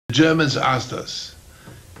The Germans asked us,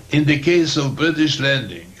 in the case of British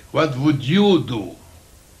landing, what would you do?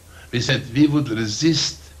 We said we would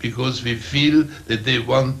resist because we feel that they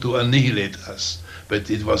want to annihilate us.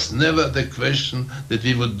 But it was never the question that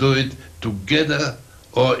we would do it together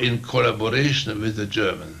or in collaboration with the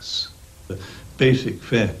Germans. The basic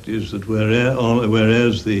fact is that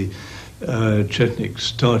whereas the Chetniks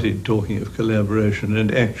started talking of collaboration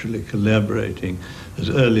and actually collaborating as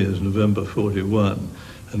early as November 41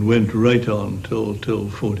 and went right on till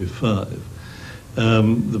 45,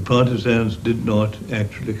 the Partisans did not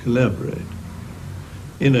actually collaborate.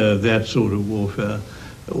 In that sort of warfare,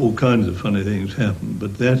 all kinds of funny things happen,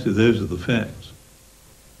 but those are the facts.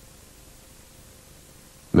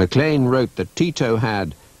 Maclean wrote that Tito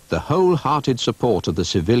had the wholehearted support of the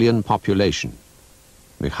civilian population.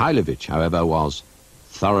 Mihailovic, however, was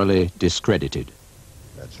thoroughly discredited.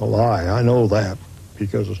 That's a lie. I know that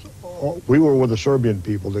because we were with the Serbian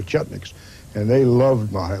people, the Chetniks, and they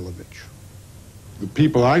loved Mihailovic. The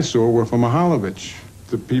people I saw were for Mihailovic.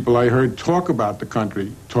 The people I heard talk about the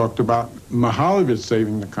country talked about Mihailovic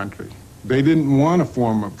saving the country. They didn't want to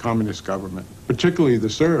form a communist government, particularly the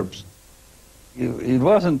Serbs. He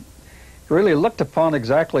wasn't really looked upon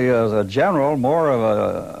exactly as a general, more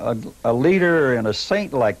of a leader and a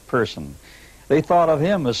saint-like person. They thought of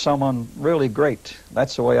him as someone really great.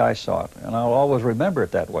 That's the way I saw it, and I'll always remember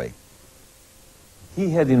it that way. He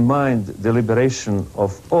had in mind the liberation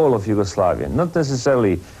of all of Yugoslavia, not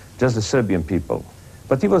necessarily just the Serbian people.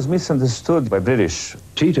 But he was misunderstood by British.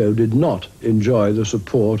 Tito did not enjoy the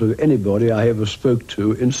support of anybody I ever spoke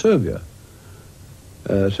to in Serbia.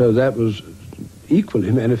 So that was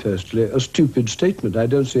equally manifestly a stupid statement. I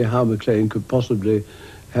don't see how Maclean could possibly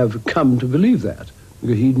have come to believe that,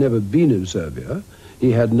 because he'd never been in Serbia.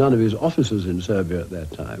 He had none of his officers in Serbia at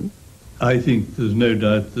that time. I think there's no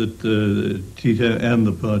doubt that Tito and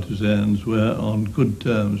the Partisans were on good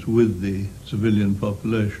terms with the civilian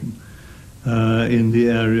population in the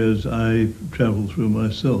areas I travelled through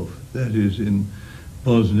myself, that is in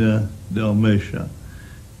Bosnia, Dalmatia,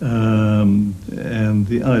 and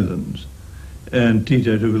the islands. And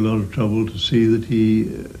Tito took a lot of trouble to see that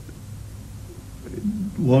he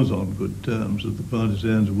was on good terms, that the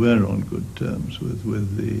Partisans were on good terms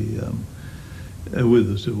with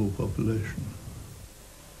the civil population.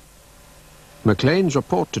 Maclean's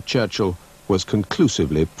report to Churchill was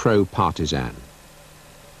conclusively pro-partisan.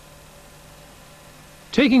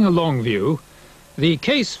 Taking a long view, the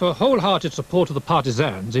case for wholehearted support of the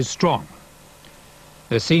Partisans is strong.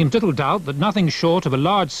 There seems little doubt that nothing short of a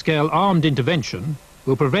large-scale armed intervention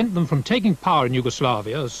will prevent them from taking power in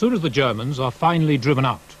Yugoslavia as soon as the Germans are finally driven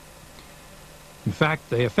out. In fact,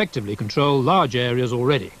 they effectively control large areas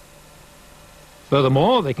already.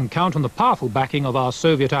 Furthermore, they can count on the powerful backing of our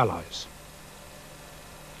Soviet allies.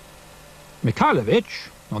 Mihailovic,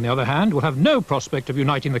 on the other hand, will have no prospect of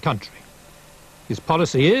uniting the country. His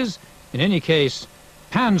policy is, in any case,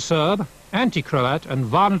 pan-Serb, anti-Croat and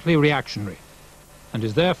violently reactionary, and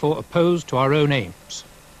is therefore opposed to our own aims.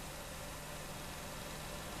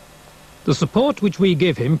 The support which we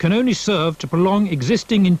give him can only serve to prolong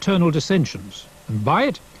existing internal dissensions, and by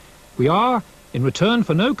it we are, in return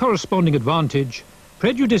for no corresponding advantage,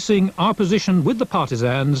 prejudicing our position with the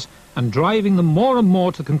Partisans and driving them more and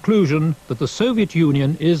more to the conclusion that the Soviet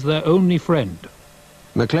Union is their only friend.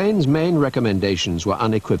 Maclean's main recommendations were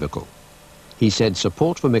unequivocal. He said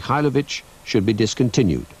support for Mihailovic should be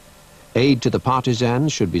discontinued, aid to the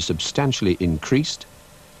Partisans should be substantially increased,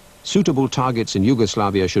 suitable targets in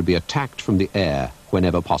Yugoslavia should be attacked from the air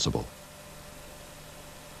whenever possible.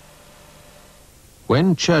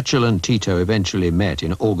 When Churchill and Tito eventually met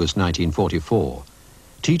in August 1944,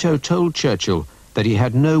 Tito told Churchill that he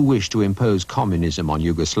had no wish to impose communism on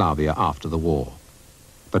Yugoslavia after the war.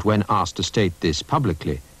 But when asked to state this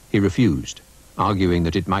publicly, he refused, arguing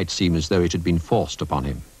that it might seem as though it had been forced upon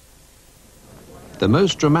him. The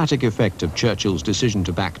most dramatic effect of Churchill's decision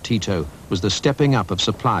to back Tito was the stepping up of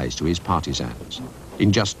supplies to his Partisans.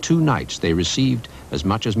 In just 2 nights, they received as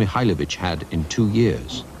much as Mihailovic had in 2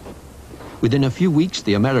 years. Within a few weeks,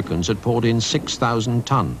 the Americans had poured in 6,000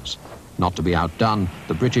 tons. Not to be outdone,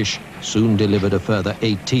 the British soon delivered a further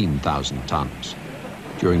 18,000 tons.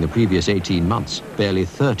 During the previous 18 months, barely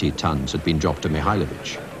 30 tons had been dropped to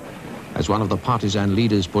Mihailovic. As one of the partisan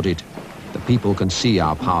leaders put it, the people can see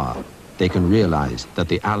our power. They can realize that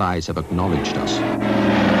the Allies have acknowledged us.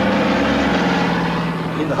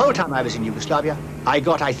 In the whole time I was in Yugoslavia, I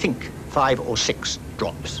got, I think, 5 or 6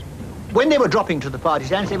 drops. When they were dropping to the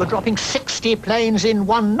Partisans, they were dropping 60 planes in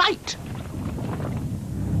one night.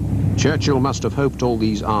 Churchill must have hoped all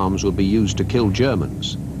these arms would be used to kill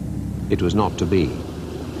Germans. It was not to be.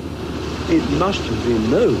 it must have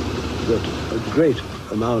been known that a great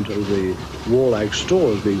amount of the warlike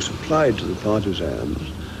stores being supplied to the partisans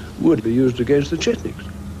would be used against the Chetniks.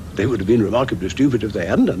 They would have been remarkably stupid if they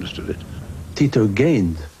hadn't understood it. Tito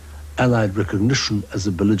gained Allied recognition as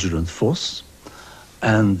a belligerent force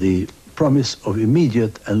and the promise of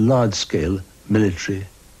immediate and large-scale military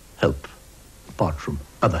help, apart from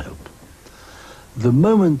other help. The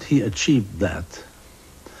moment he achieved that,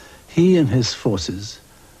 he and his forces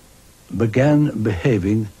began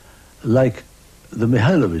behaving like the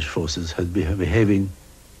Mihailovic forces had been behaving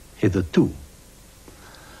hitherto.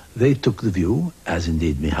 They took the view, as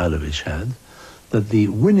indeed Mihailovic had, that the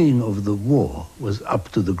winning of the war was up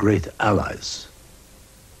to the great allies.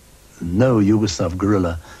 No Yugoslav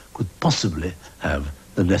guerrilla could possibly have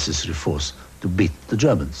the necessary force to beat the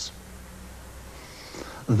Germans.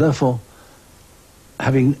 Therefore,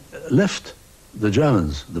 having left the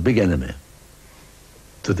Germans, the big enemy,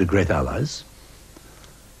 to the great allies,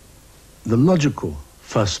 the logical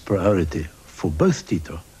first priority for both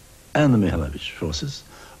Tito and the Mihailovic forces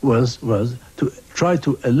was to try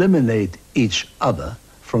to eliminate each other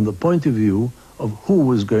from the point of view of who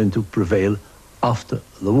was going to prevail after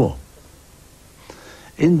the war.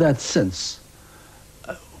 In that sense,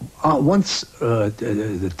 once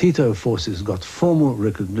the Tito forces got formal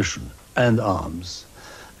recognition and arms,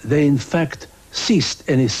 they in fact ceased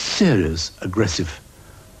any serious aggressive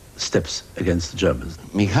steps against the Germans.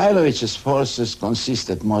 Mihailovic's forces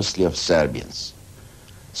consisted mostly of Serbians.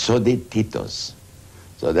 So did Tito's.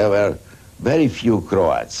 So there were very few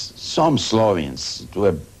Croats, some Slovenes to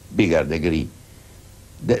a bigger degree.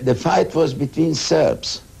 The fight was between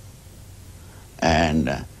Serbs,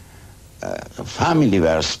 and family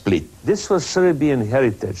were split. This was Serbian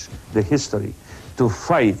heritage, the history, to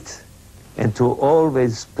fight and to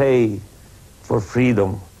always pay for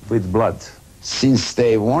freedom with blood. Since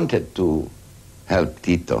they wanted to help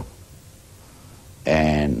Tito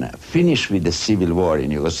and finish with the civil war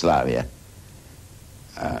in Yugoslavia,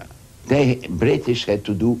 the British had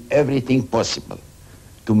to do everything possible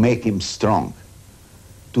to make him strong,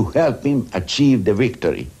 to help him achieve the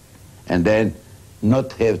victory, and then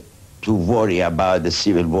not have to worry about the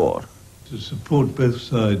civil war. To support both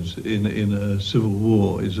sides in a civil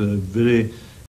war is a very